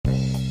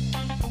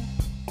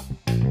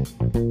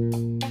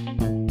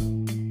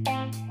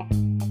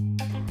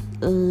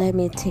Let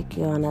me take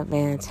you on a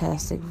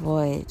fantastic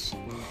voyage.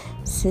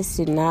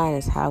 69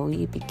 is how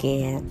we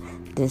began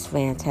this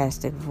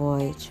fantastic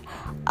voyage.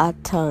 Our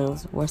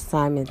tongues were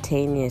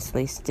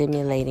simultaneously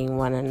stimulating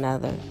one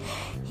another.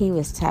 He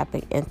was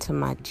tapping into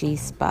my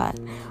G-spot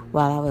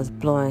while I was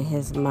blowing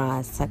his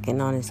mind, sucking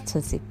on his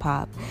Tootsie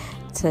Pop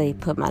till he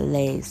put my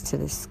legs to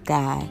the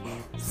sky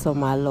so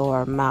my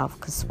lower mouth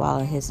could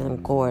swallow his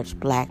engorged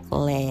black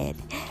lead,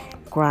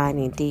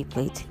 grinding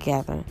deeply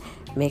together,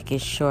 making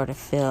sure to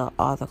fill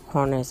all the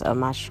corners of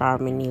my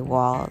Charmony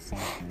walls.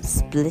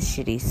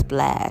 Splishity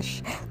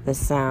splash, the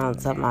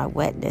sounds of my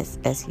wetness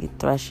as he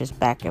thrushes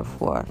back and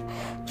forth,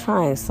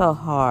 trying so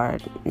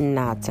hard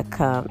not to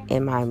come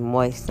in my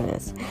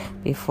moistness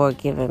before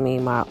giving me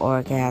my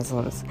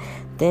orgasms.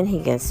 Then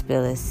he can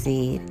spill his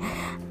seed.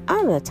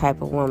 I'm the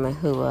type of woman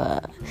who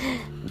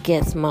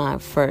gets mine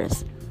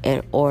first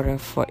in order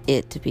for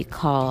it to be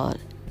called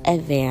a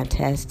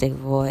fantastic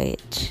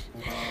voyage.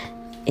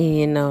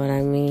 You know what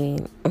I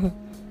mean?